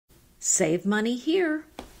Save money here.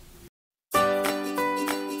 Hi,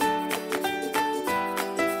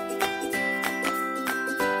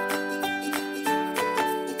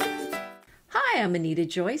 I'm Anita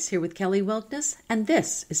Joyce here with Kelly Wildness, and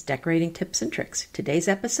this is Decorating Tips and Tricks. Today's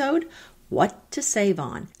episode, what to save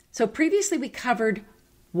on. So previously we covered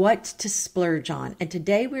what to splurge on, and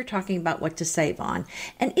today we're talking about what to save on.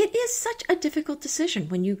 And it is such a difficult decision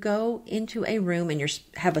when you go into a room and you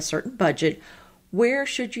have a certain budget. Where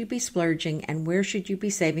should you be splurging and where should you be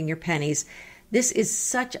saving your pennies? This is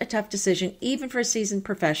such a tough decision, even for a seasoned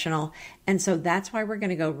professional. And so that's why we're going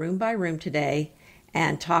to go room by room today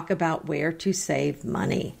and talk about where to save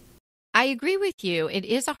money. I agree with you. It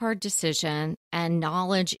is a hard decision, and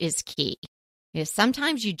knowledge is key.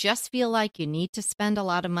 Sometimes you just feel like you need to spend a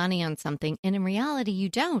lot of money on something, and in reality, you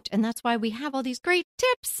don't. And that's why we have all these great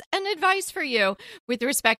tips and advice for you with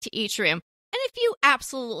respect to each room. And if you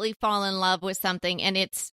absolutely fall in love with something and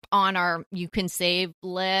it's on our you can save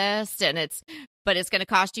list but it's going to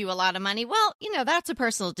cost you a lot of money, well, that's a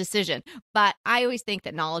personal decision. But I always think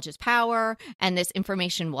that knowledge is power, and this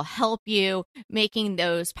information will help you making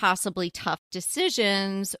those possibly tough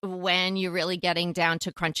decisions when you're really getting down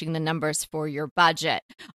to crunching the numbers for your budget.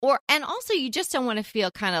 And also you just don't want to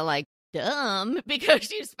feel kind of like dumb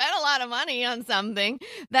because you spent a lot of money on something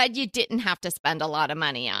that you didn't have to spend a lot of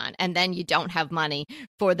money on, and then you don't have money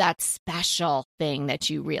for that special thing that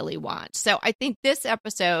you really want. So I think this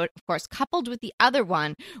episode, of course, coupled with the other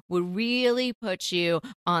one, would really put you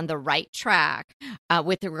on the right track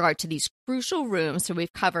with regard to these crucial rooms. So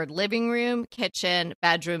we've covered living room, kitchen,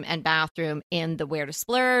 bedroom, and bathroom in the Where to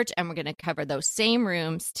Splurge, and we're going to cover those same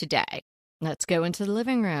rooms today. Let's go into the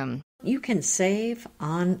living room. You can save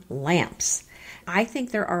on lamps. I think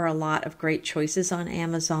there are a lot of great choices on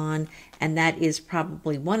Amazon, and that is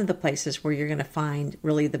probably one of the places where you're going to find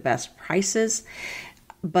really the best prices.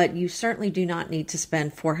 But you certainly do not need to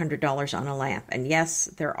spend $400 on a lamp. And yes,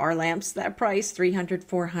 there are lamps that price $300,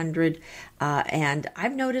 $400. And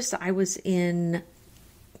I've noticed I was in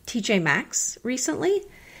TJ Maxx recently,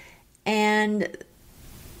 and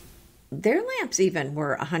their lamps even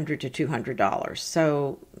were $100 to $200.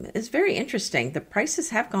 So it's very interesting. The prices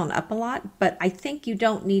have gone up a lot, but I think you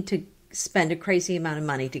don't need to spend a crazy amount of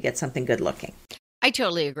money to get something good looking. I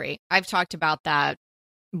totally agree. I've talked about that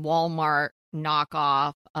Walmart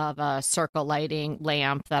knockoff of a circle lighting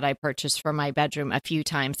lamp that I purchased for my bedroom a few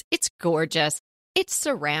times. It's gorgeous. It's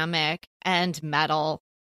ceramic and metal.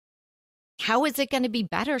 How is it going to be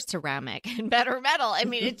better ceramic and better metal? I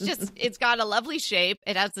mean, it's got a lovely shape.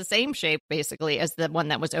 It has the same shape, basically, as the one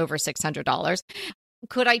that was over $600.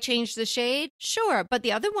 Could I change the shade? Sure. But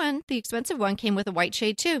the other one, the expensive one, came with a white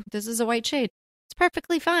shade, too. This is a white shade. It's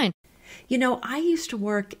perfectly fine. I used to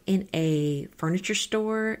work in a furniture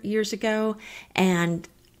store years ago, and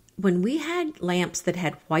when we had lamps that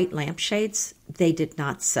had white lampshades, they did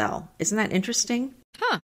not sell. Isn't that interesting?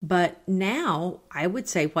 Huh. But now I would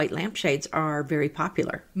say white lampshades are very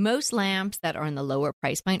popular. Most lamps that are in the lower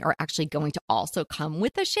price point are actually going to also come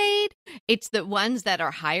with a shade. It's the ones that are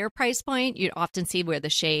higher price point, you often see where the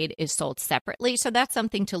shade is sold separately. So that's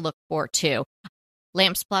something to look for too.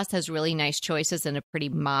 Lamps Plus has really nice choices in a pretty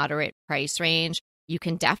moderate price range. You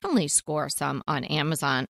can definitely score some on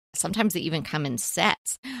Amazon. Sometimes they even come in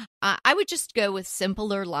sets. I would just go with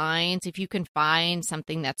simpler lines. If you can find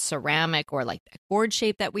something that's ceramic or like the gourd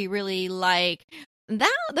shape that we really like, those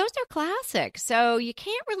are classic. So you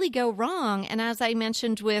can't really go wrong. And as I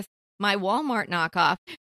mentioned with my Walmart knockoff,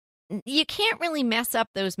 you can't really mess up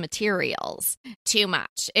those materials too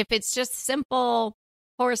much. If it's just simple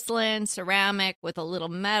porcelain, ceramic with a little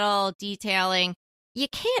metal detailing, you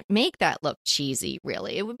can't make that look cheesy,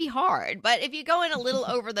 really. It would be hard. But if you go in a little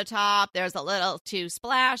over the top, there's a little too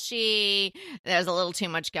splashy, there's a little too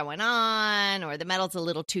much going on, or the metal's a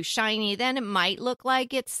little too shiny, then it might look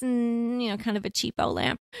like it's, kind of a cheapo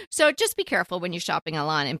lamp. So just be careful when you're shopping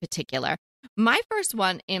online in particular. My first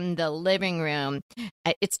one in the living room,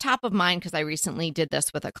 it's top of mind because I recently did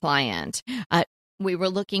this with a client. We were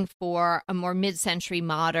looking for a more mid-century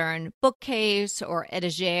modern bookcase or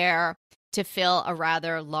etagere to fill a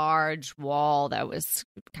rather large wall that was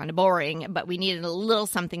kind of boring, but we needed a little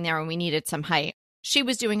something there and we needed some height. She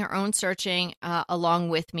was doing her own searching along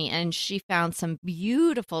with me, and she found some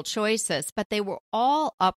beautiful choices, but they were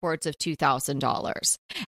all upwards of $2,000.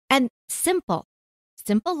 And simple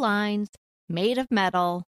lines made of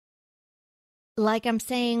metal, like I'm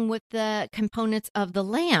saying with the components of the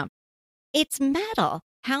lamp. It's metal.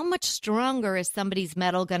 How much stronger is somebody's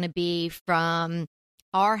metal going to be from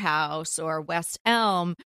our house or West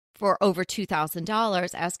Elm for over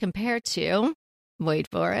 $2,000 as compared to, wait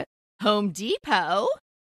for it, Home Depot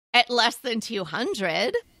at less than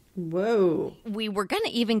 200. Whoa. We were going to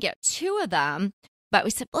even get 2 of them, but we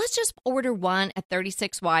said, let's just order one at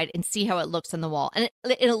 36 wide and see how it looks on the wall. And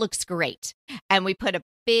it looks great. And we put a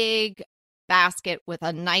big basket with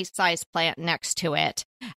a nice size plant next to it.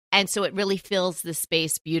 And so it really fills the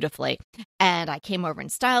space beautifully. And I came over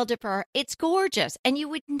and styled it for her. It's gorgeous. And you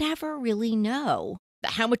would never really know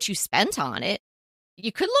how much you spent on it.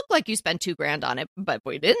 You could look like you spent $2,000 on it, but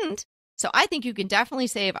we didn't. So I think you can definitely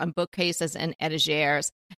save on bookcases and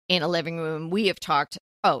etagères in a living room. We have talked,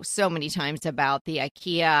 so many times about the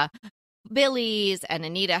IKEA Billies, and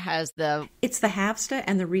Anita has the... It's the Havsta,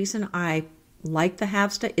 and the reason I like the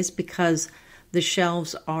Havsta is because the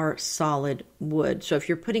shelves are solid wood. So if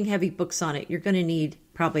you're putting heavy books on it, you're going to need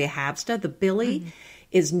probably a Havsta. The Billy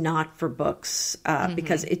is not for books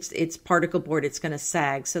because it's particle board. It's going to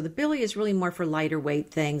sag. So the Billy is really more for lighter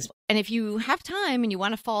weight things. And if you have time and you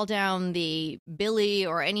want to fall down the Billy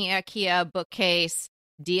or any IKEA bookcase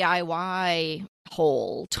DIY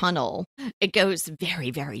hole, tunnel, it goes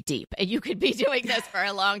very, very deep. And you could be doing this for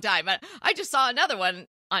a long time. But I just saw another one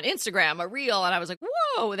on Instagram, a reel, and I was like,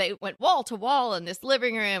 whoa, they went wall to wall in this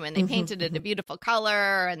living room, and they painted it a beautiful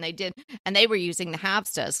color, and they were using the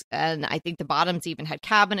Havstas, and I think the bottoms even had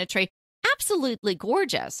cabinetry. Absolutely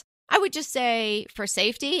gorgeous. I would just say, for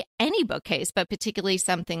safety, any bookcase, but particularly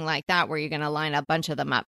something like that where you're going to line a bunch of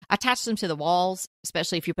them up. Attach them to the walls,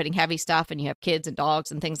 especially if you're putting heavy stuff and you have kids and dogs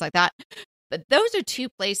and things like that. But those are 2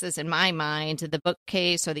 places in my mind, the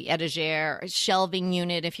bookcase or the etagere, shelving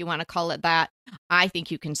unit, if you want to call it that. I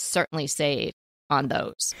think you can certainly save on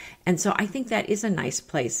those. And so I think that is a nice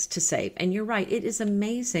place to save. And you're right. It is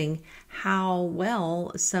amazing how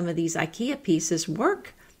well some of these IKEA pieces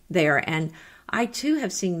work there. And I, too,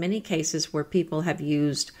 have seen many cases where people have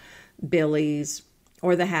used Billies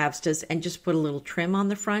or the Havstas and just put a little trim on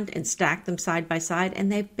the front and stack them side by side,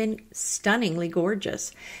 and they've been stunningly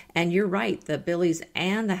gorgeous. And you're right, the Billies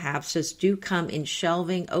and the Havstas do come in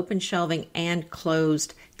shelving, open shelving, and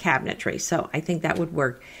closed cabinetry. So I think that would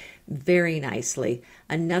work very nicely.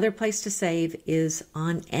 Another place to save is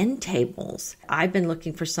on end tables. I've been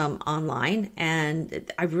looking for some online,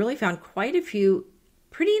 and I've really found quite a few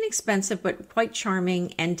pretty inexpensive, but quite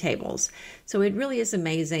charming end tables. So it really is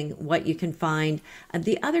amazing what you can find.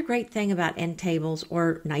 The other great thing about end tables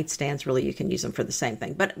or nightstands, really, you can use them for the same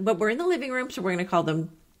thing. But we're in the living room, so we're going to call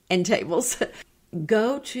them end tables.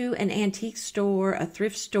 Go to an antique store, a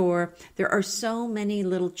thrift store. There are so many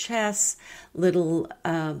little chests, little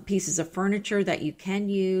pieces of furniture that you can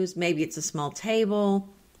use. Maybe it's a small table.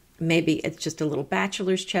 Maybe it's just a little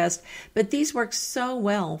bachelor's chest, but these work so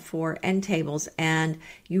well for end tables, and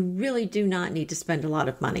you really do not need to spend a lot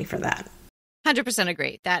of money for that. 100%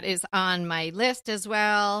 agree. That is on my list as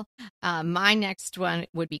well. My next one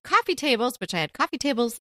would be coffee tables, which I had coffee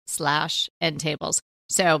tables / end tables.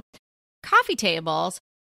 So coffee tables,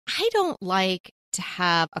 I don't like to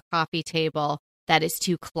have a coffee table that is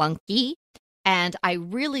too clunky, and I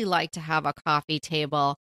really like to have a coffee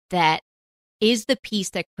table that is the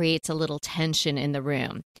piece that creates a little tension in the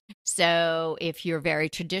room. So if you're very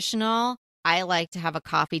traditional, I like to have a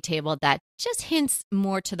coffee table that just hints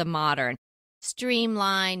more to the modern.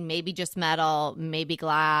 Streamlined, maybe just metal, maybe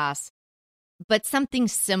glass, but something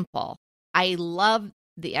simple. I love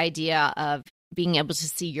the idea of being able to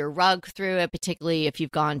see your rug through it, particularly if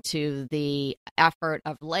you've gone to the effort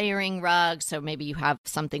of layering rugs. So maybe you have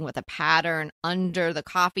something with a pattern under the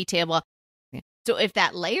coffee table. So if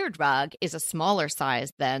that layered rug is a smaller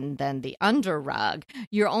size than the under rug,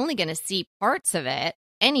 you're only going to see parts of it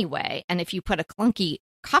anyway. And if you put a clunky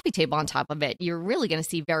coffee table on top of it, you're really going to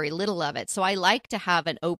see very little of it. So I like to have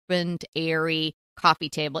an opened, airy coffee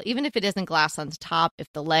table, even if it isn't glass on the top. If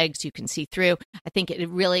the legs you can see through, I think it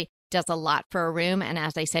really does a lot for a room. And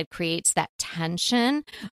as I said, creates that tension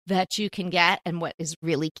that you can get and what is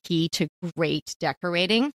really key to great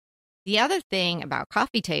decorating. The other thing about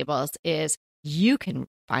coffee tables is you can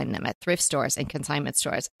find them at thrift stores and consignment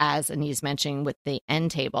stores, as Anita's mentioning with the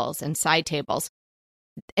end tables and side tables.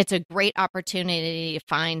 It's a great opportunity to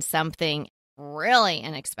find something really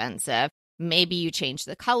inexpensive. Maybe you change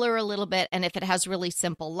the color a little bit, and if it has really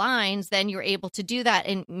simple lines, then you're able to do that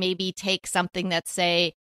and maybe take something that's,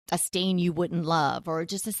 say, a stain you wouldn't love or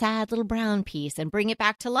just a sad little brown piece and bring it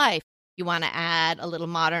back to life. You want to add a little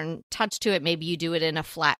modern touch to it. Maybe you do it in a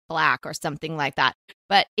flat black or something like that.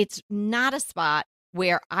 But it's not a spot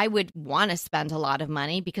where I would want to spend a lot of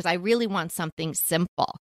money because I really want something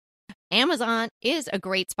simple. Amazon is a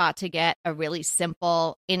great spot to get a really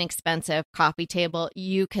simple, inexpensive coffee table.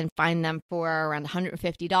 You can find them for around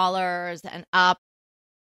 $150 and up.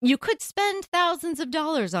 You could spend thousands of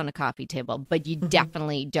dollars on a coffee table, but you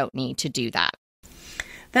definitely don't need to do that.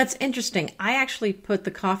 That's interesting. I actually put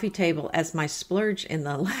the coffee table as my splurge in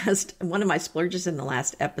one of my splurges in the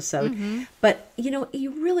last episode. But,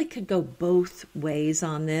 you really could go both ways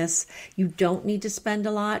on this. You don't need to spend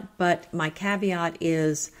a lot, but my caveat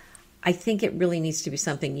is I think it really needs to be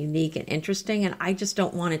something unique and interesting. And I just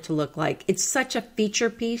don't want it to look like it's such a feature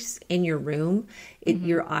piece in your room.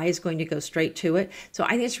 Your eye is going to go straight to it. So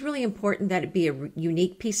I think it's really important that it be a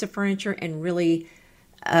unique piece of furniture and really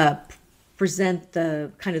present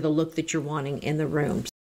the kind of the look that you're wanting in the room.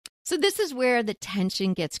 So this is where the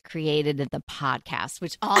tension gets created in the podcast,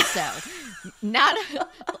 which also, not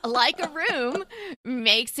like a room,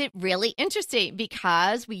 makes it really interesting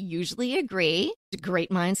because we usually agree. Great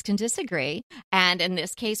minds can disagree. And in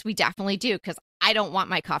this case, we definitely do, because I don't want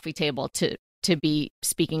my coffee table to be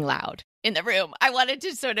speaking loud in the room. I want it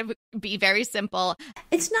to sort of be very simple.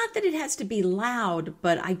 It's not that it has to be loud,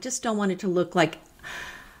 but I just don't want it to look like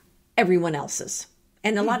everyone else's.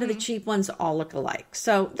 And a lot of the cheap ones all look alike.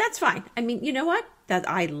 So that's fine. I mean, you know what? That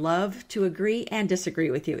I love to agree and disagree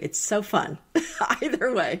with you. It's so fun.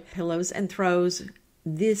 Either way. Pillows and throws.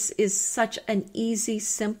 This is such an easy,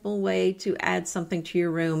 simple way to add something to your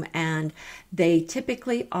room. And they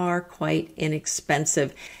typically are quite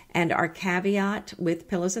inexpensive. And our caveat with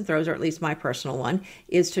pillows and throws, or at least my personal one,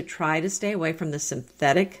 is to try to stay away from the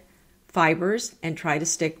synthetic fibers and try to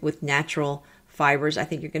stick with natural fibers. I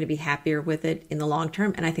think you're going to be happier with it in the long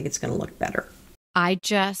term, and I think it's going to look better. I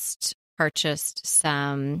just purchased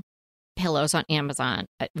some pillows on Amazon.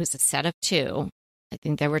 It was a set of 2. I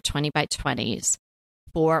think they were 20 by 20s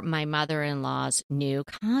for my mother-in-law's new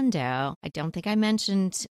condo. I don't think I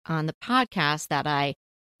mentioned on the podcast that I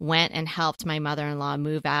went and helped my mother-in-law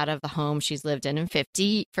move out of the home she's lived in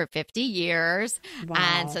for 50 years. Wow.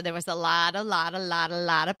 And so there was a lot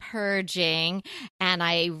of purging. And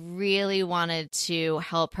I really wanted to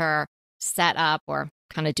help her set up or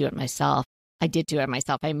kind of do it myself. I did do it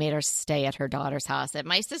myself. I made her stay at her daughter's house at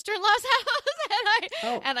my sister-in-law's house.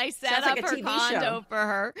 And I set up her condo for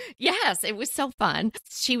her. Yes, it was so fun.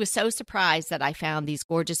 She was so surprised that I found these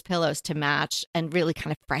gorgeous pillows to match and really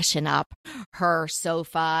kind of freshen up her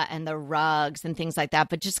sofa and the rugs and things like that.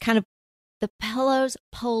 But just kind of the pillows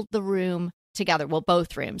pulled the room together. Well,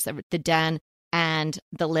 both rooms, the den and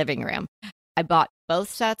the living room. I bought both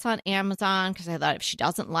sets on Amazon because I thought if she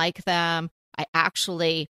doesn't like them,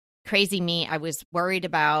 crazy me, I was worried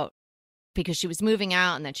about because she was moving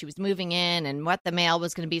out and then she was moving in and what the mail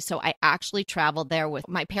was going to be. So I actually traveled there with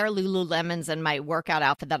my pair of Lululemons and my workout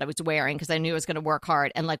outfit that I was wearing because I knew I was going to work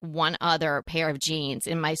hard and like one other pair of jeans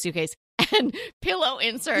in my suitcase and pillow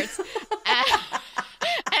inserts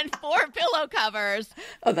and 4 pillow covers.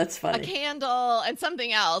 Oh, that's funny. A candle and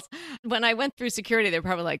something else. When I went through security, they were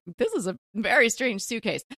probably like, this is a very strange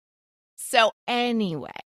suitcase. So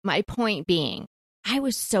anyway, my point being, I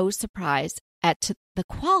was so surprised at the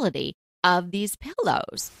quality of these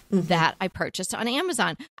pillows that I purchased on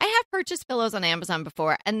Amazon. I have purchased pillows on Amazon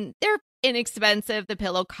before, and they're inexpensive, the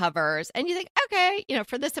pillow covers. And you think, okay,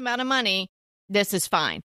 for this amount of money, this is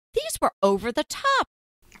fine. These were over the top.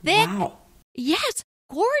 Thick. Wow. Yes,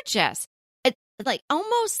 gorgeous. Like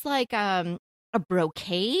almost like a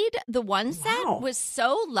brocade. The one set was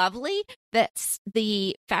so lovely that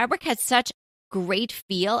the fabric had such great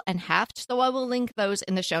feel and heft. So I will link those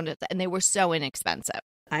in the show notes. And they were so inexpensive.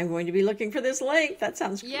 I'm going to be looking for this link. That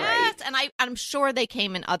sounds great. Yes, and I'm sure they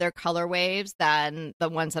came in other color waves than the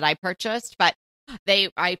ones that I purchased, but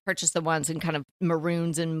I purchased the ones in kind of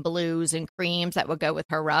maroons and blues and creams that would go with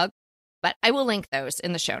her rug. But I will link those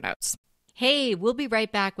in the show notes. Hey, we'll be right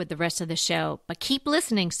back with the rest of the show, but keep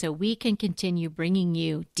listening so we can continue bringing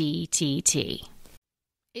you DTT.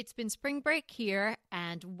 It's been spring break here,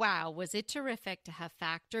 and wow, was it terrific to have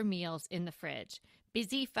Factor meals in the fridge.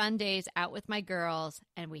 Busy, fun days out with my girls,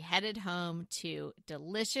 and we headed home to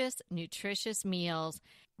delicious, nutritious meals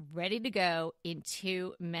ready to go in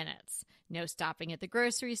 2 minutes. No stopping at the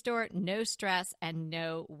grocery store, no stress, and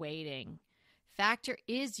no waiting. Factor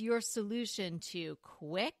is your solution to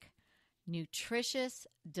quick, nutritious,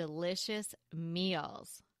 delicious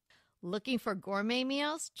meals. Looking for gourmet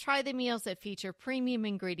meals? Try the meals that feature premium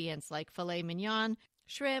ingredients like filet mignon,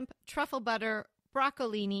 shrimp, truffle butter,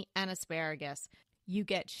 broccolini, and asparagus. You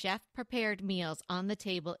get chef-prepared meals on the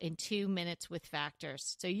table in 2 minutes with Factor,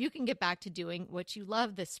 so you can get back to doing what you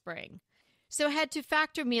love this spring. So head to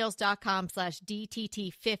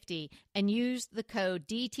factormeals.com/DTT50 and use the code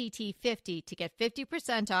DTT50 to get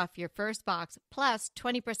 50% off your first box plus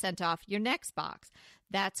 20% off your next box.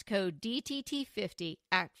 That's code DTT50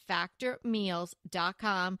 at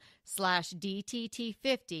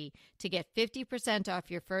factormeals.com/DTT50 to get 50%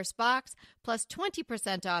 off your first box plus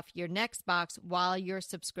 20% off your next box while your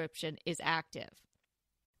subscription is active.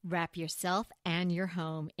 Wrap yourself and your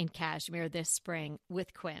home in cashmere this spring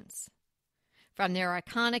with Quince. From their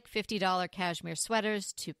iconic $50 cashmere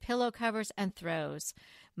sweaters to pillow covers and throws,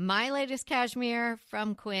 my latest cashmere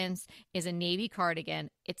from Quince is a navy cardigan.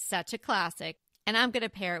 It's such a classic, and I'm going to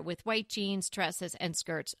pair it with white jeans, dresses, and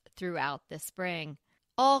skirts throughout the spring.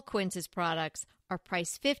 All Quince's products are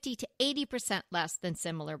priced 50 to 80% less than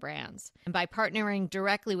similar brands. And by partnering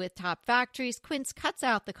directly with top factories, Quince cuts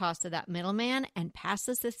out the cost of that middleman and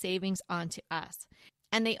passes the savings on to us.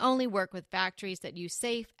 And they only work with factories that use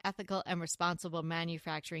safe, ethical, and responsible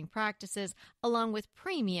manufacturing practices, along with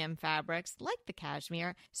premium fabrics like the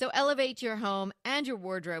cashmere. So elevate your home and your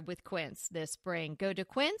wardrobe with Quince this spring. Go to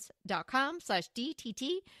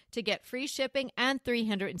quince.com/DTT to get free shipping and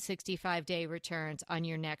 365-day returns on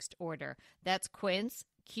your next order. That's Quince,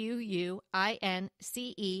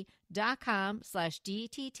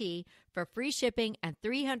 QUINCE.com/DTT for free shipping and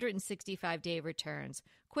 365-day returns.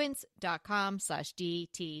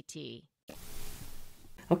 Quince.com/DTT.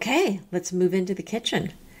 Okay, let's move into the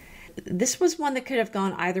kitchen. This was one that could have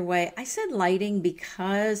gone either way. I said lighting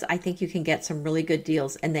because I think you can get some really good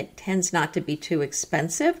deals and that tends not to be too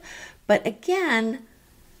expensive. But again,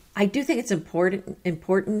 I do think it's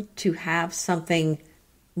important to have something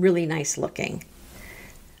really nice looking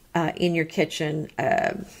in your kitchen.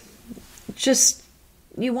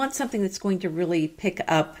 You want something that's going to really pick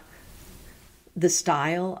up the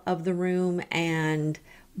style of the room, and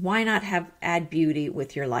why not add beauty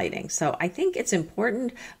with your lighting? So I think it's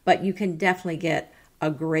important, but you can definitely get a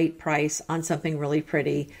great price on something really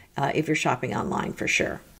pretty if you're shopping online for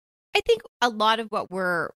sure. I think a lot of what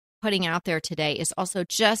we're putting out there today is also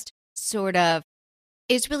just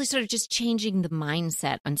really just changing the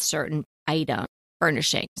mindset on certain item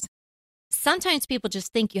furnishings. Sometimes people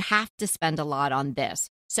just think you have to spend a lot on this,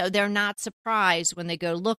 so they're not surprised when they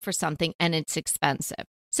go look for something and it's expensive.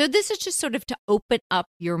 So this is just sort of to open up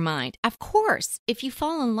your mind. Of course, if you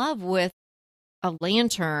fall in love with a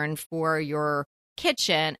lantern for your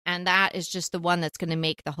kitchen and that is just the one that's going to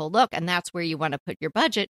make the whole look and that's where you want to put your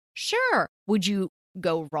budget, sure. Would you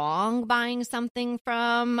go wrong buying something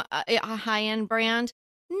from a high-end brand?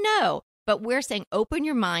 No. But we're saying open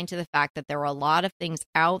your mind to the fact that there are a lot of things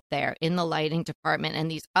out there in the lighting department and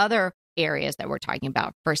these other areas that we're talking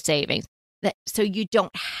about for savings, so you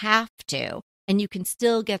don't have to, and you can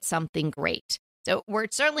still get something great. So we're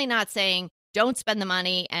certainly not saying don't spend the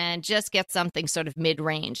money and just get something sort of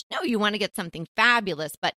mid-range. No, you want to get something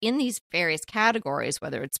fabulous, but in these various categories,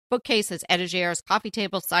 whether it's bookcases, etagères, coffee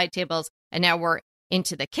tables, side tables, and now we're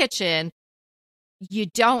into the kitchen, you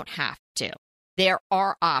don't have to. There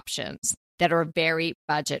are options that are very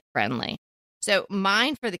budget friendly. So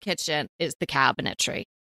mine for the kitchen is the cabinetry.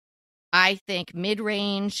 I think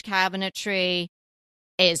mid-range cabinetry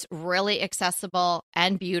is really accessible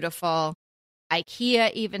and beautiful.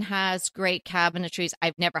 IKEA even has great cabinetries.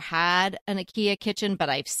 I've never had an IKEA kitchen, but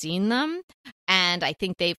I've seen them. And I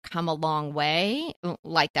think they've come a long way,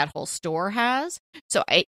 like that whole store has. So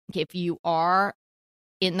if you are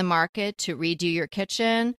in the market to redo your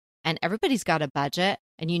kitchen, and everybody's got a budget,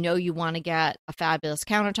 and you want to get a fabulous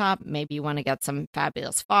countertop, maybe you want to get some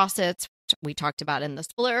fabulous faucets, we talked about in the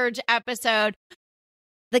Splurge episode.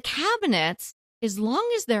 The cabinets, as long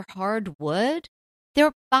as they're hardwood,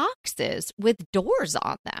 they're boxes with doors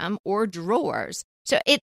on them or drawers. So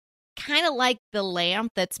it's kind of like the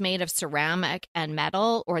lamp that's made of ceramic and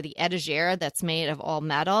metal or the etagere that's made of all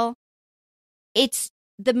metal. It's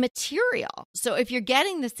the material. So if you're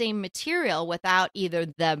getting the same material without either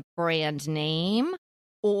the brand name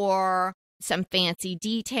or some fancy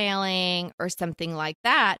detailing or something like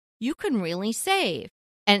that, you can really save.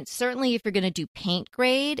 And certainly if you're going to do paint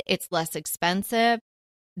grade, it's less expensive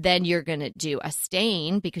than you're going to do a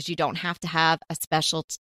stain because you don't have to have a special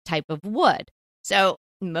type of wood. So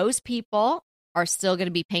most people are still going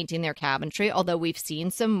to be painting their cabinetry, although we've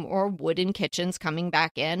seen some more wooden kitchens coming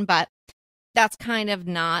back in, but that's kind of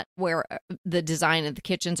not where the design of the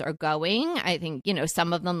kitchens are going. I think,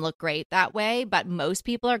 some of them look great that way, but most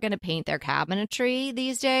people are going to paint their cabinetry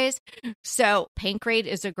these days. So paint grade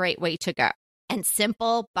is a great way to go. And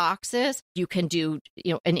simple boxes, you can do,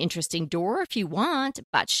 an interesting door if you want,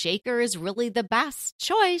 but shaker is really the best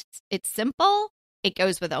choice. It's simple. It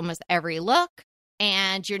goes with almost every look.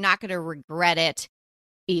 and you're not going to regret it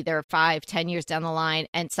either 5-10 years down the line,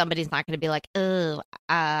 and somebody's not going to be like, oh,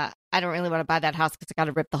 I don't really want to buy that house because I got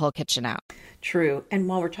to rip the whole kitchen out. True. And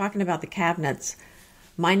while we're talking about the cabinets,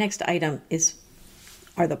 my next item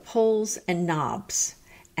are the pulls and knobs.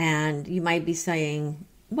 And you might be saying,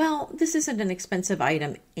 well, this isn't an expensive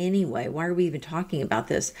item anyway. Why are we even talking about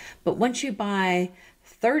this? But once you buy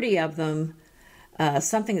 30 of them,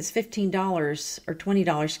 something that's $15 or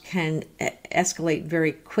 $20 can escalate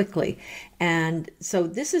very quickly. And so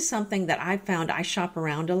this is something that I found. I shop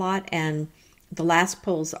around a lot, and the last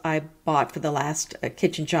pulls I bought for the last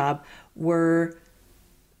kitchen job were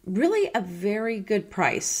really a very good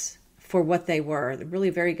price for what they were, really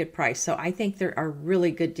a very good price. So I think there are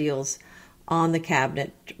really good deals on the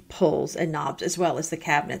cabinet pulls and knobs, as well as the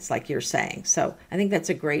cabinets, like you're saying. So I think that's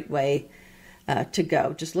a great way to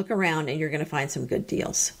go. Just look around and you're going to find some good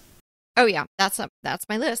deals. Oh yeah, that's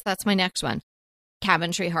my list. That's my next one.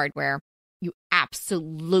 Cabinetry hardware. You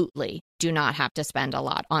absolutely do not have to spend a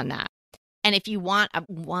lot on that. And if you want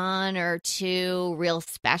one or two real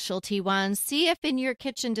specialty ones, see if in your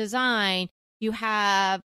kitchen design you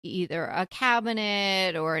have either a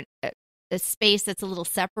cabinet or a space that's a little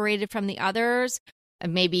separated from the others,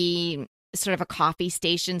 maybe sort of a coffee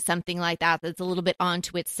station, something like that, that's a little bit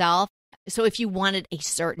onto itself. So if you wanted a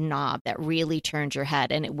certain knob that really turned your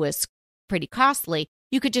head and it was pretty costly,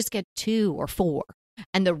 you could just get 2 or 4,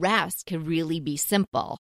 and the rest could really be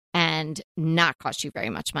simple and not cost you very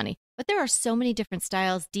much money. But there are so many different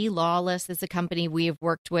styles. D Lawless is a company we have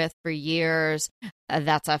worked with for years.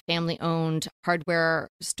 That's a family-owned hardware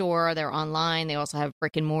store. They're online. They also have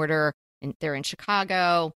brick and mortar, and they're in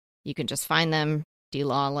Chicago. You can just find them,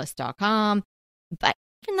 dlawless.com. But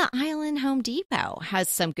even the Island Home Depot has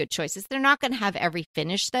some good choices. They're not going to have every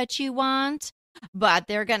finish that you want, but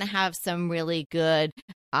they're going to have some really good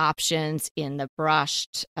options in the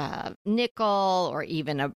brushed nickel or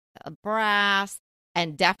even a brass,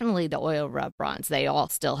 and definitely the oil rub bronze. They all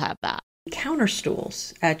still have that. Counter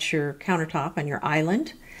stools at your countertop on your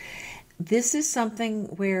island. This is something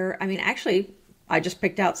where, actually, I just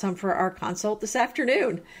picked out some for our consult this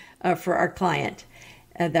afternoon for our client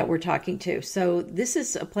that we're talking to. So this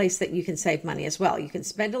is a place that you can save money as well. You can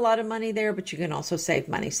spend a lot of money there, but you can also save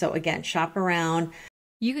money. So again, shop around.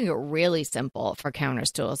 You can go really simple for counter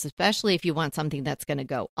stools, especially if you want something that's going to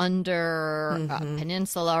go under a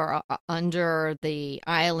peninsula or under the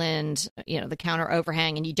island, the counter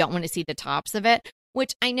overhang, and you don't want to see the tops of it,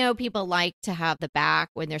 which I know people like to have the back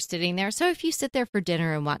when they're sitting there. So if you sit there for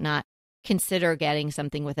dinner and whatnot, consider getting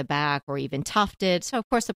something with a back or even tufted. So of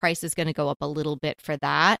course the price is going to go up a little bit for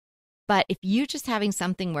that. But if you're just having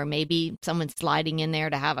something where maybe someone's sliding in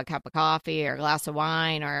there to have a cup of coffee or a glass of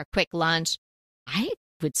wine or a quick lunch, I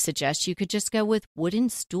would suggest you could just go with wooden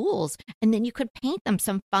stools, and then you could paint them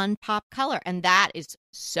some fun pop color, and that is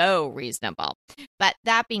so reasonable. But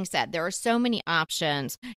that being said, there are so many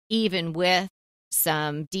options, even with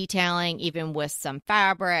some detailing, even with some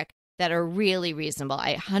fabric, that are really reasonable.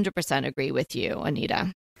 I 100% agree with you,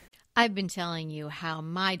 Anita. I've been telling you how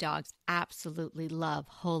my dogs absolutely love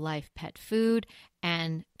whole life pet food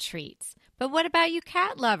and treats. But what about you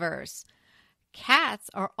cat lovers? Cats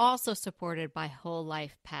are also supported by Whole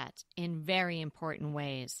Life Pet in very important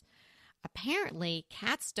ways. Apparently,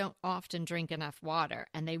 cats don't often drink enough water,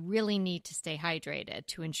 and they really need to stay hydrated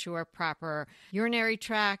to ensure proper urinary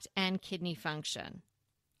tract and kidney function.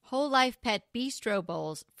 Whole Life Pet Bistro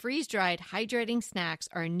Bowls freeze-dried hydrating snacks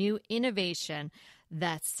are a new innovation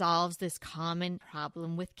that solves this common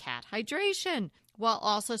problem with cat hydration, while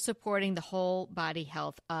also supporting the whole body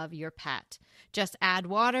health of your pet. Just add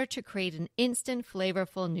water to create an instant,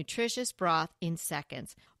 flavorful, nutritious broth in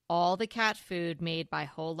seconds. All the cat food made by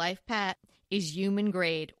Whole Life Pet is human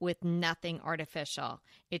grade with nothing artificial.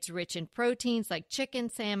 It's rich in proteins like chicken,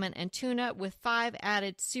 salmon, and tuna with 5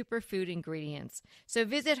 added superfood ingredients. So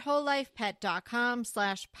visit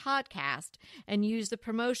wholelifepet.com/podcast and use the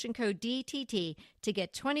promotion code DTT to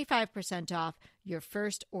get 25% off your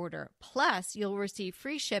first order. Plus, you'll receive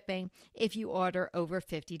free shipping if you order over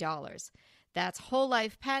 $50. That's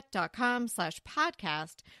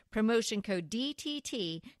wholelifepet.com/podcast, promotion code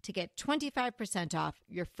DTT to get 25% off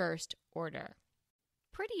your first order.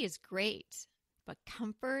 Pretty is great, but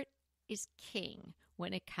comfort is king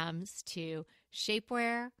when it comes to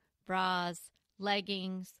shapewear, bras,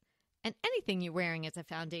 leggings, and anything you're wearing as a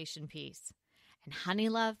foundation piece. And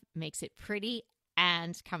Honeylove makes it pretty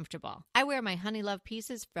and comfortable. I wear my Honeylove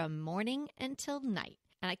pieces from morning until night,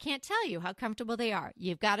 and I can't tell you how comfortable they are.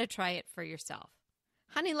 You've got to try it for yourself.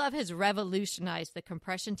 Honeylove has revolutionized the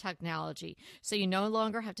compression technology, so you no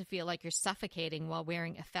longer have to feel like you're suffocating while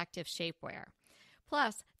wearing effective shapewear.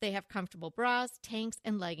 Plus, they have comfortable bras, tanks,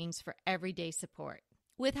 and leggings for everyday support.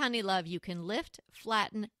 With Honeylove, you can lift,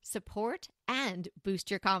 flatten, support, and boost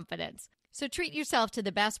your confidence. So treat yourself to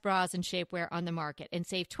the best bras and shapewear on the market and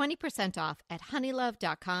save 20% off at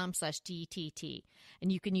honeylove.com/DTT.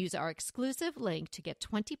 And you can use our exclusive link to get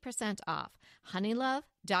 20% off,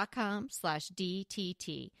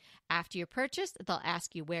 honeylove.com/DTT. After your purchase, they'll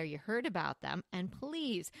ask you where you heard about them, and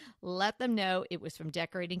please let them know it was from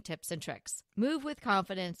Decorating Tips and Tricks. Move with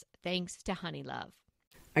confidence thanks to Honeylove.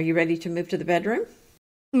 Are you ready to move to the bedroom?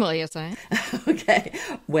 Well, yes, I am. Okay.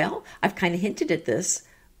 Well, I've kind of hinted at this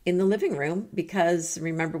in the living room because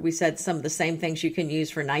remember we said some of the same things you can use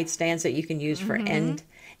for nightstands that you can use for end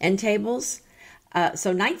tables.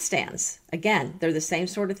 So nightstands, again, they're the same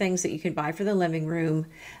sort of things that you can buy for the living room.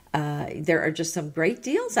 There are just some great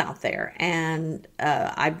deals out there, and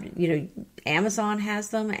Amazon has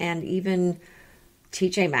them, and even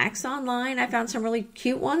TJ Maxx online. I found some really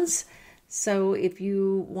cute ones. So if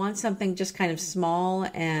you want something just kind of small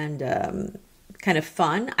and kind of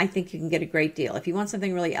fun, I think you can get a great deal. If you want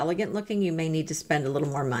something really elegant looking, you may need to spend a little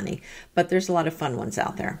more money, but there's a lot of fun ones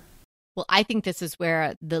out there. Well, I think this is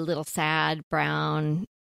where the little sad brown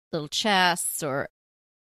little chests or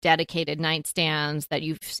dedicated nightstands that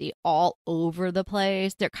you see all over the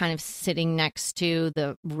place, they're kind of sitting next to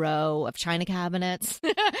the row of china cabinets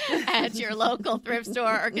at your local thrift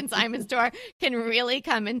store or consignment store, can really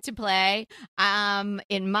come into play. In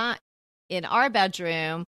our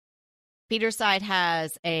bedroom, Peter's side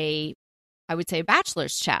has I would say,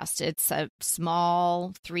 bachelor's chest. It's a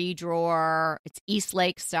small 3-drawer. It's East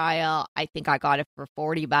Lake style. I think I got it for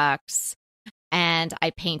 $40, and I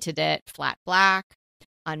painted it flat black.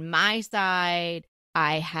 On my side,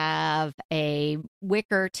 I have a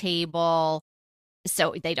wicker table,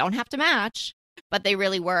 so they don't have to match, but they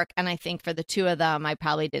really work. And I think for the two of them, I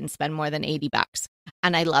probably didn't spend more than $80,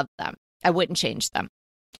 and I love them. I wouldn't change them.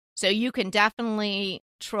 So you can definitely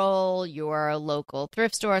troll your local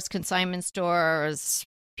thrift stores, consignment stores.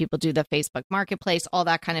 People do the Facebook Marketplace, all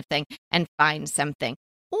that kind of thing, and find something.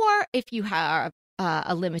 Or if you have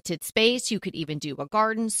a limited space, you could even do a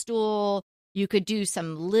garden stool. You could do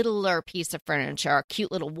some littler piece of furniture, a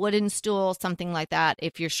cute little wooden stool, something like that,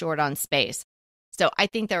 if you're short on space. So I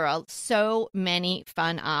think there are so many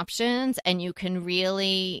fun options, and you can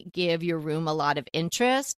really give your room a lot of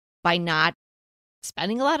interest by not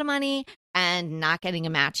spending a lot of money and not getting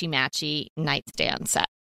a matchy nightstand set.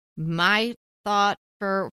 My thought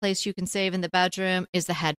for a place you can save in the bedroom is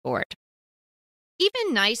the headboard.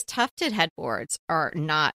 Even nice tufted headboards are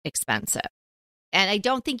not expensive. And I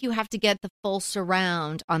don't think you have to get the full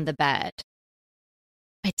surround on the bed,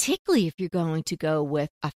 particularly if you're going to go with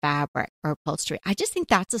a fabric or upholstery. I just think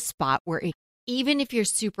that's a spot where even if you're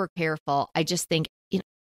super careful, I just think,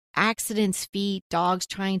 accidents, feet, dogs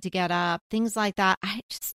trying to get up, things like that.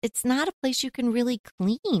 It's not a place you can really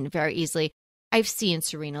clean very easily. I've seen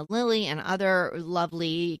Serena Lily and other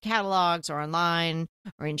lovely catalogs or online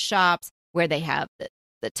or in shops where they have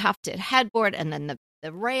the tufted headboard, and then the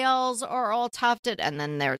rails are all tufted, and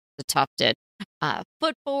then there's the tufted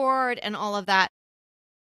footboard and all of that.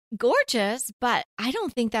 Gorgeous, but I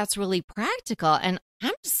don't think that's really practical. And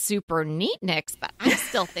I'm super neat, Nix, but I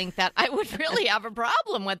still think that I would really have a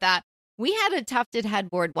problem with that. We had a tufted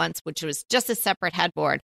headboard once, which was just a separate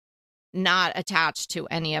headboard, not attached to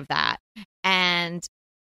any of that. And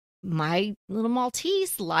my little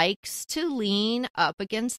Maltese likes to lean up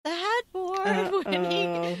against the headboard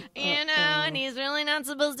when and he's really not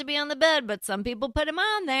supposed to be on the bed, but some people put him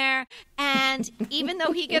on there. And even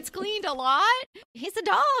though he gets cleaned a lot, he's a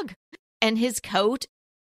dog. And his coat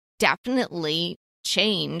definitely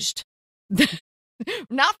changed.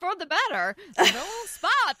 Not for the better. The little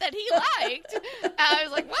spot that he liked. I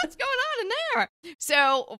was like, what's going on in there?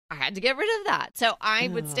 So I had to get rid of that. So I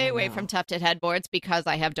would stay away from tufted headboards because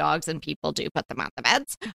I have dogs and people do put them on the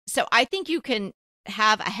beds. So I think you can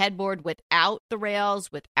have a headboard without the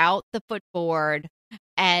rails, without the footboard,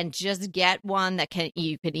 and just get one that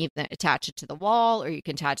you can either attach it to the wall or you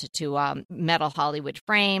can attach it to a metal Hollywood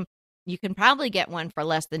frame. You can probably get one for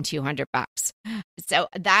less than $200. So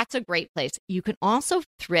that's a great place. You can also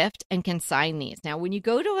thrift and consign these. Now, when you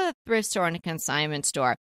go to a thrift store and a consignment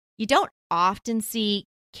store, you don't often see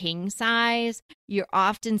king size. You're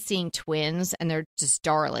often seeing twins, and they're just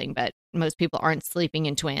darling, but most people aren't sleeping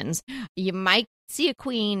in twins. You might see a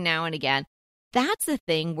queen now and again. That's the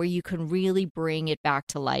thing where you can really bring it back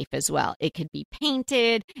to life as well. It could be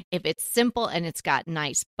painted if it's simple and it's got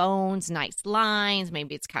nice bones, nice lines.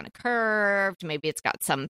 Maybe it's kind of curved. Maybe it's got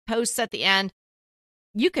some posts at the end.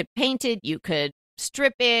 You could paint it. You could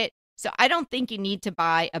strip it. So I don't think you need to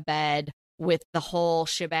buy a bed with the whole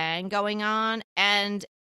shebang going on. And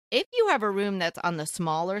if you have a room that's on the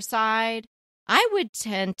smaller side, I would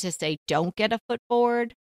tend to say don't get a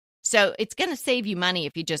footboard. So it's going to save you money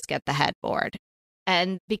if you just get the headboard.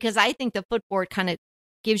 And because I think the footboard kind of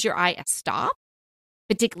gives your eye a stop,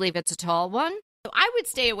 particularly if it's a tall one. So I would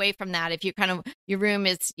stay away from that if you your room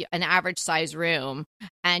is an average size room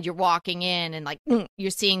and you're walking in and you're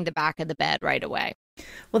seeing the back of the bed right away.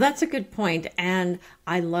 Well, that's a good point. And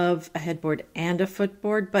I love a headboard and a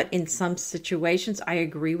footboard, but in some situations, I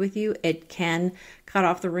agree with you. It can cut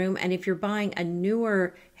off the room. And if you're buying a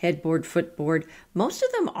newer headboard, footboard, most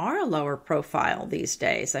of them are a lower profile these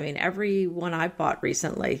days. I mean, every one I've bought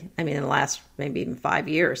recently, in the last maybe even 5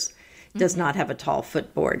 years, does not have a tall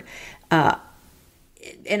footboard.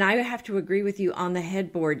 And I have to agree with you on the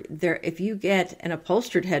headboard. If you get an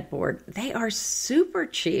upholstered headboard, they are super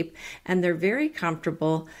cheap and they're very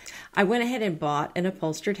comfortable. I went ahead and bought an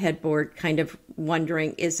upholstered headboard, kind of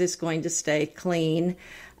wondering, is this going to stay clean?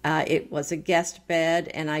 It was a guest bed,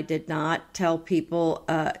 and I did not tell people,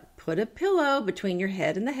 put a pillow between your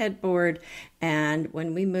head and the headboard. And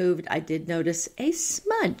when we moved, I did notice a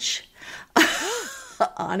smudge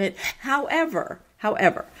on it. However,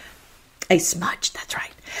 a smudge, that's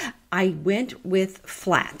right. I went with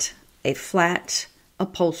a flat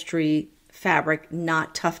upholstery fabric,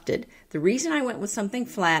 not tufted. The reason I went with something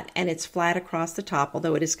flat, and it's flat across the top,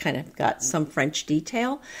 although it is kind of got some French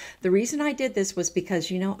detail. The reason I did this was because,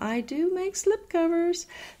 I do make slipcovers.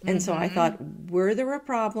 And so I thought, were there a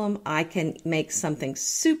problem, I can make something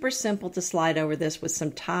super simple to slide over this with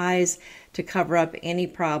some ties to cover up any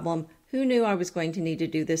problem. Who knew I was going to need to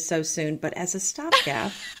do this so soon? But as a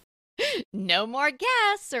stopgap... No more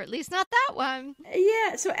guests, or at least not that one.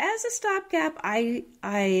 Yeah, so as a stopgap, I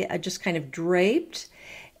just kind of draped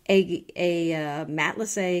a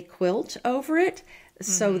matelassé quilt over it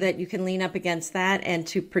so that you can lean up against that, and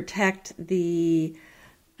to protect the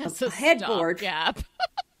headboard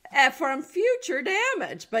from future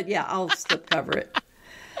damage. But yeah, I'll slip cover it.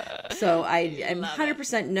 So I am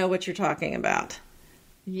 100% know what you're talking about.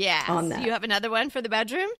 Yes. On that. Do you have another one for the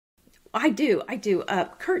bedroom? I do.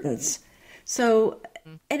 Curtains. So,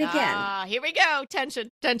 and again. Here we go. Tension.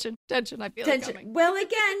 I feel it coming. Well,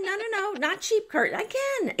 again, no, not cheap curtain.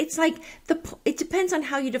 Again, it's like it depends on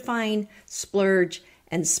how you define splurge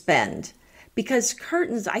and spend. Because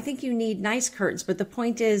curtains, I think you need nice curtains, but the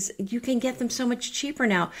point is you can get them so much cheaper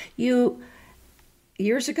now.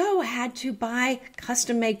 Years ago, I had to buy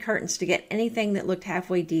custom-made curtains to get anything that looked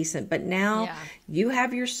halfway decent. But now you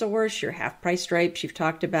have your source, your half-price drapes, you've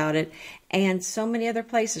talked about it, and so many other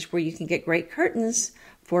places where you can get great curtains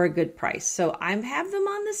for a good price. So I have them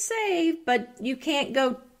on the save, but you can't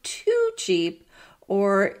go too cheap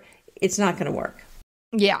or it's not going to work.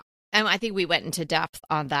 Yeah. And I think we went into depth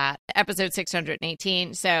on that. Episode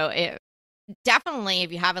 618. So definitely,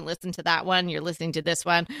 if you haven't listened to that one, you're listening to this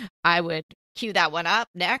one, I would cue that one up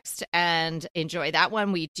next and enjoy that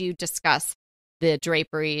one. We do discuss the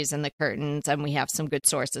draperies and the curtains, and we have some good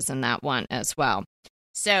sources in that one as well.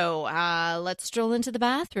 So let's stroll into the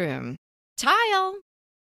bathroom. Tile.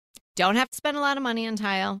 Don't have to spend a lot of money on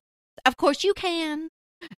tile. Of course you can.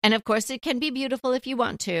 And of course it can be beautiful if you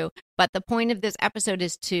want to. But the point of this episode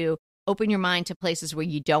is to open your mind to places where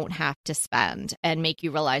you don't have to spend and make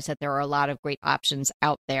you realize that there are a lot of great options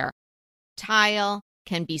out there. Tile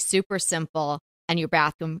can be super simple, and your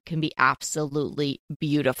bathroom can be absolutely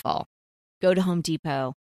beautiful. Go to Home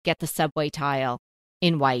Depot, get the subway tile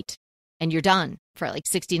in white, and you're done for like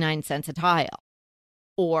 69 cents a tile.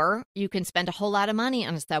 Or you can spend a whole lot of money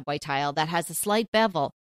on a subway tile that has a slight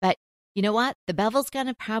bevel, but you know what? The bevel's going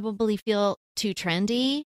to probably feel too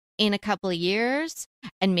trendy in a couple of years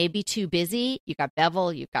and maybe too busy. You've got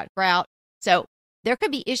bevel, you've got grout. So there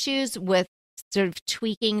could be issues with sort of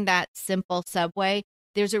tweaking that simple subway.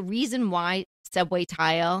 There's a reason why subway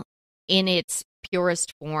tile in its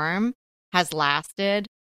purest form has lasted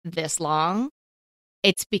this long.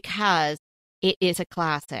 It's because it is a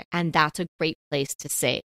classic, and that's a great place to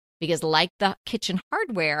save. Because like the kitchen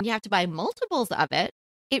hardware, you have to buy multiples of it.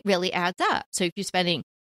 It really adds up. So if you're spending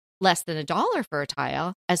less than $1 for a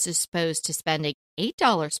tile, as opposed to spending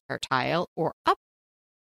 $8 per tile or up,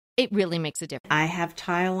 it really makes a difference. I have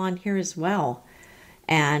tile on here as well.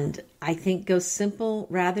 And I think go simple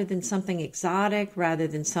rather than something exotic, rather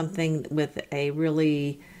than something with a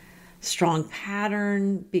really strong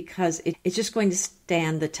pattern, because it's just going to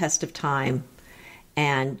stand the test of time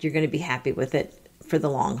and you're going to be happy with it for the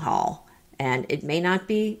long haul. And it may not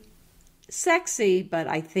be sexy, but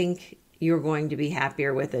I think you're going to be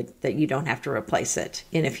happier with it that you don't have to replace it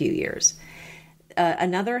in a few years.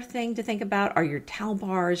 Another thing to think about are your towel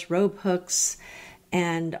bars, robe hooks,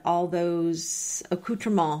 and all those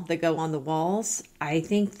accoutrements that go on the walls. I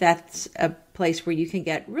think that's a place where you can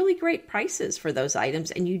get really great prices for those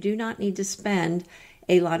items, and you do not need to spend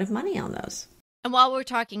a lot of money on those. And while we're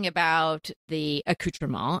talking about the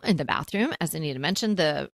accoutrement in the bathroom, as Anita mentioned,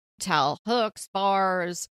 the towel hooks,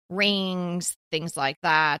 bars, rings, things like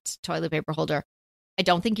that, toilet paper holder, I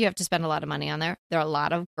don't think you have to spend a lot of money on there. There are a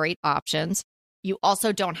lot of great options. You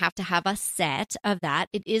also don't have to have a set of that.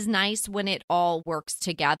 It is nice when it all works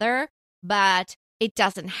together, but it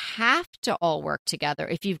doesn't have to all work together.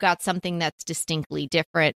 If you've got something that's distinctly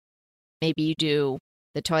different, maybe you do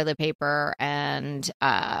the toilet paper and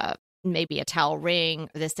maybe a towel ring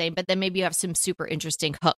the same, but then maybe you have some super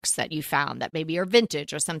interesting hooks that you found that maybe are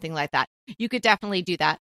vintage or something like that. You could definitely do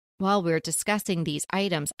that. While we're discussing these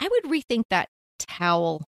items, I would rethink that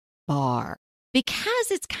towel bar, because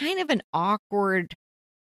it's kind of an awkward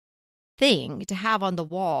thing to have on the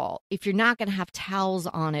wall if you're not going to have towels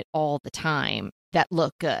on it all the time that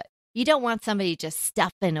look good. You don't want somebody just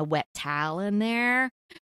stuffing a wet towel in there,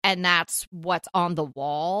 and that's what's on the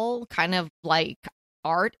wall, kind of like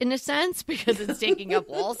art in a sense, because it's taking up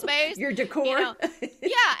wall space. Your decor.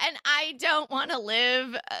 Yeah, and I don't want to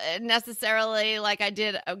live necessarily like I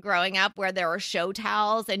did growing up, where there were show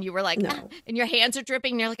towels and you were like, and your hands are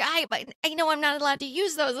dripping and you're like, I know I'm not allowed to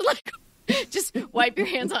use those. And like, just wipe your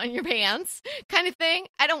hands on your pants kind of thing.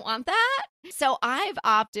 I don't want that. So I've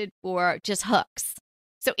opted for just hooks.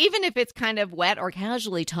 So even if it's kind of wet or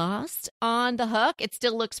casually tossed on the hook, it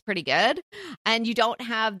still looks pretty good. And you don't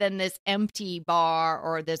have then this empty bar,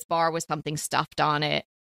 or this bar with something stuffed on it,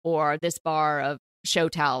 or this bar of show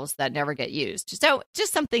towels that never get used. So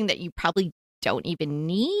just something that you probably don't even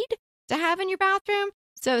need to have in your bathroom.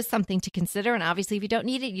 So something to consider. And obviously, if you don't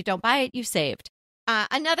need it, you don't buy it, you've saved.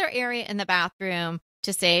 Another area in the bathroom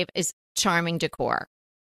to save is charming decor.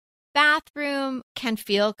 Bathroom can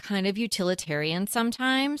feel kind of utilitarian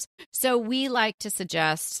sometimes. So we like to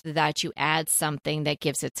suggest that you add something that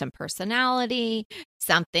gives it some personality,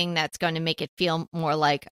 something that's going to make it feel more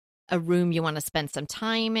like a room you want to spend some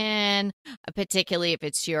time in, particularly if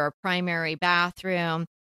it's your primary bathroom.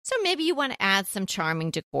 So maybe you want to add some charming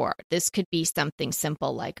decor. This could be something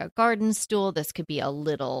simple like a garden stool. This could be a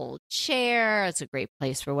little chair. It's a great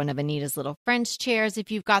place for one of Anita's little French chairs if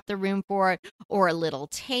you've got the room for it, or a little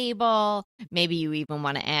table. Maybe you even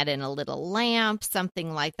want to add in a little lamp,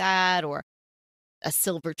 something like that, or a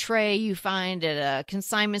silver tray you find at a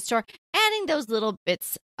consignment store. Adding those little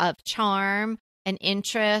bits of charm and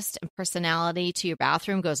interest and personality to your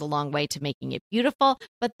bathroom goes a long way to making it beautiful,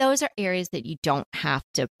 but those are areas that you don't have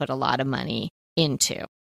to put a lot of money into.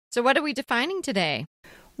 So what are we defining today?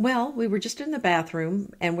 Well, we were just in the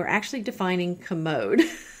bathroom, and we're actually defining commode.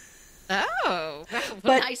 Oh,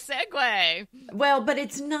 nice segue. Well, but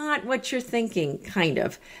it's not what you're thinking, kind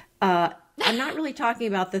of. I'm not really talking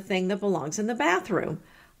about the thing that belongs in the bathroom.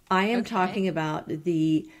 I am talking about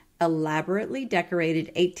the elaborately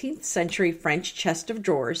decorated 18th century French chest of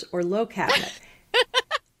drawers, or low cabinet.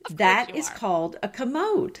 That is called a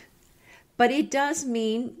commode. But it does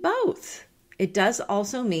mean both. It does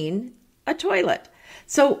also mean a toilet.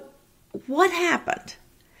 So what happened?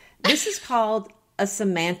 This is called a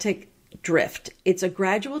semantic drift. It's a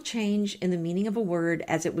gradual change in the meaning of a word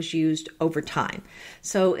as it was used over time.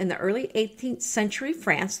 So in the early 18th century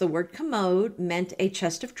France, the word commode meant a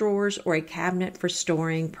chest of drawers or a cabinet for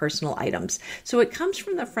storing personal items. So it comes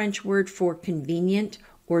from the French word for convenient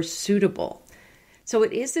or suitable. So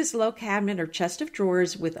it is this low cabinet or chest of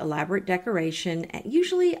drawers with elaborate decoration,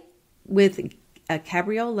 usually with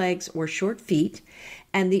cabriole legs or short feet.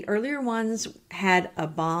 And the earlier ones had a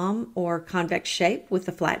bomb or convex shape with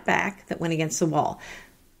a flat back that went against the wall.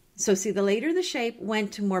 So see, the later the shape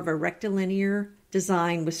went to more of a rectilinear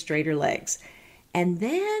design with straighter legs. And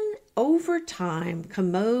then over time,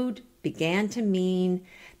 commode began to mean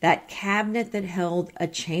that cabinet that held a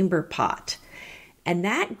chamber pot. And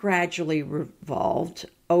that gradually evolved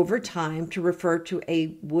over time to refer to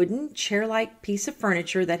a wooden chair-like piece of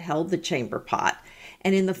furniture that held the chamber pot.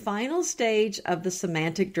 And in the final stage of the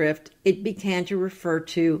semantic drift, it began to refer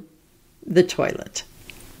to the toilet.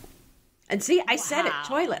 And see, I said it,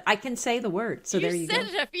 toilet. I can say the word. So there you go. You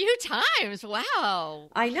said it a few times. Wow.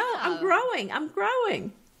 I know. Wow. I'm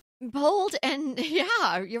growing. Bold, and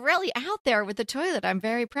yeah, you're really out there with the toilet. I'm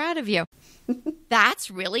very proud of you. That's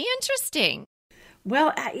really interesting.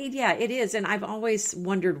 Well, yeah, it is. And I've always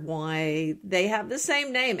wondered why they have the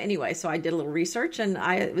same name. Anyway, so I did a little research, and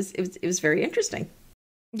it was very interesting.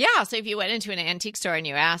 Yeah, so if you went into an antique store and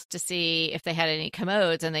you asked to see if they had any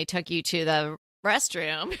commodes, and they took you to the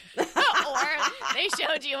restroom or they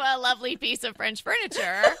showed you a lovely piece of French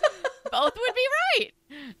furniture. Both would be right.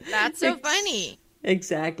 That's so funny.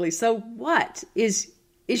 Exactly. So what is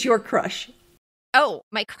your crush? Oh,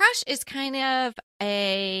 my crush is kind of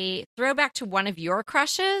a throwback to one of your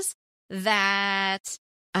crushes that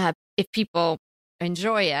if people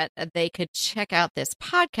enjoy it, they could check out this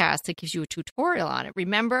podcast that gives you a tutorial on it.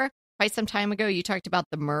 Remember, quite some time ago, you talked about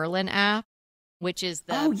the Merlin app, which is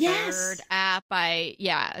the bird app by,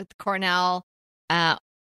 Cornell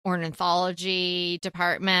Ornithology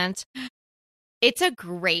Department. It's a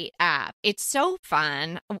great app. It's so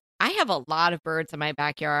fun. I have a lot of birds in my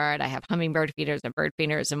backyard. I have hummingbird feeders and bird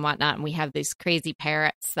feeders and whatnot. And we have these crazy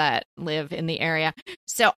parrots that live in the area.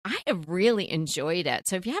 So I have really enjoyed it.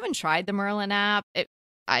 So if you haven't tried the Merlin app,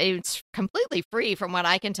 it's completely free from what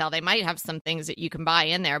I can tell. They might have some things that you can buy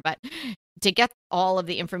in there, but to get all of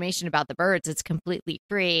the information about the birds, it's completely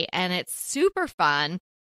free and it's super fun.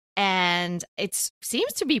 And it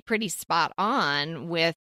seems to be pretty spot on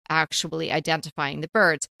with actually identifying the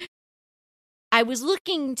birds. I was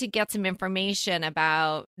looking to get some information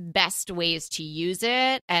about best ways to use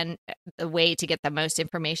it and the way to get the most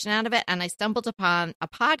information out of it. And I stumbled upon a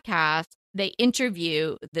podcast. They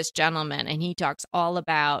interview this gentleman and he talks all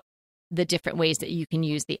about the different ways that you can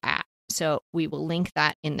use the app. So we will link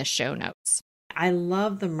that in the show notes. I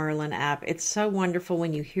love the Merlin app. It's so wonderful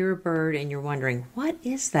when you hear a bird and you're wondering, what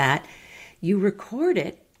is that? You record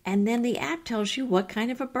it and then the app tells you what kind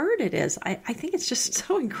of a bird it is. I think it's just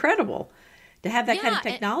so incredible to have that kind of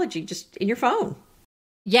technology just in your phone.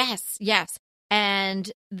 Yes.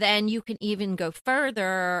 And then you can even go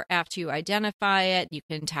further after you identify it. You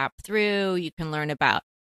can tap through. You can learn about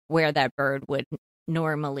where that bird would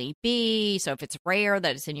normally be. So if it's rare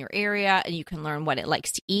that it's in your area, and you can learn what it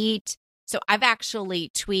likes to eat. So I've actually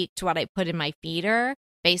tweaked what I put in my feeder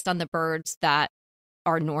based on the birds that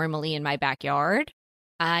are normally in my backyard.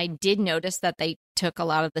 I did notice that they took a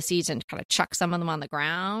lot of the seeds and kind of chucked some of them on the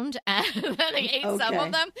ground and then they ate some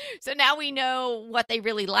of them. So now we know what they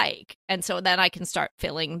really like. And so then I can start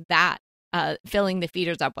filling the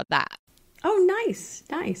feeders up with that. Oh, nice.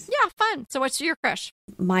 Yeah, fun. So what's your crush?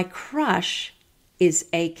 My crush is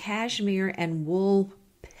a cashmere and wool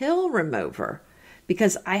pill remover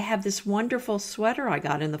because I have this wonderful sweater I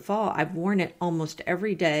got in the fall. I've worn it almost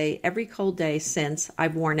every day, every cold day since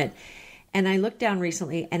I've worn it. And I looked down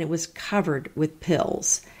recently and it was covered with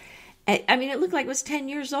pills. I mean, it looked like it was 10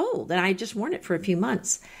 years old and I had just worn it for a few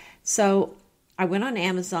months. So I went on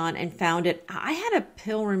Amazon and found it. I had a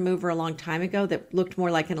pill remover a long time ago that looked more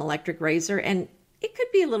like an electric razor and it could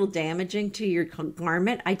be a little damaging to your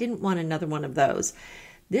garment. I didn't want another one of those.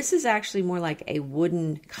 This is actually more like a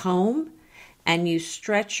wooden comb and you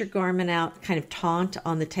stretch your garment out, kind of taut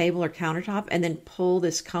on the table or countertop and then pull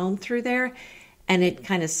this comb through there. And it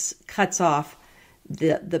kind of cuts off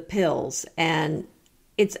the pills. And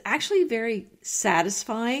it's actually very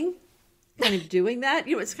satisfying kind of doing that.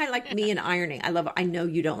 You know, it's kind of like me and ironing. I know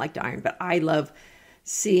you don't like to iron, but I love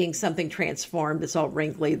seeing something transformed that's all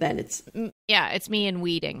wrinkly. Then it's... Yeah, it's me and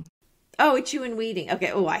weeding. Oh, it's you and weeding.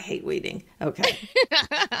 Okay. Oh, I hate weeding. Okay.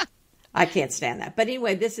 I can't stand that. But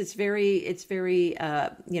anyway, it's very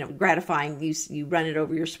gratifying. You run it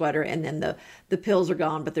over your sweater and then the pills are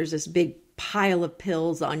gone, but there's this big pile of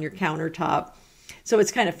pills on your countertop. So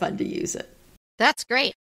it's kind of fun to use it. That's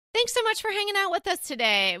great. Thanks so much for hanging out with us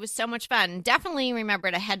today. It was so much fun. Definitely remember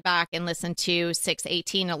to head back and listen to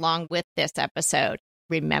 618 along with this episode.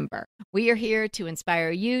 Remember, we are here to inspire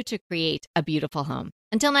you to create a beautiful home.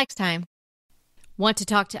 Until next time. Want to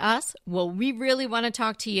talk to us? Well, we really want to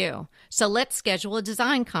talk to you. So let's schedule a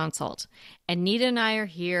design consult. Anita and I are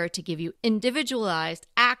here to give you individualized,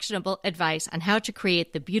 actionable advice on how to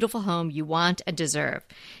create the beautiful home you want and deserve.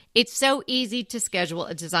 It's so easy to schedule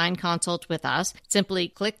a design consult with us. Simply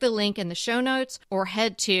click the link in the show notes or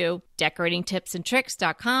head to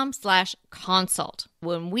decoratingtipsandtricks.com/consult.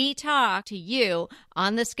 When we talk to you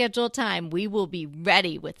on the scheduled time, we will be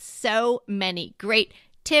ready with so many great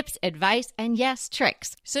tips, advice, and yes,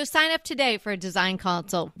 tricks. So sign up today for a design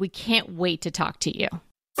consult. We can't wait to talk to you.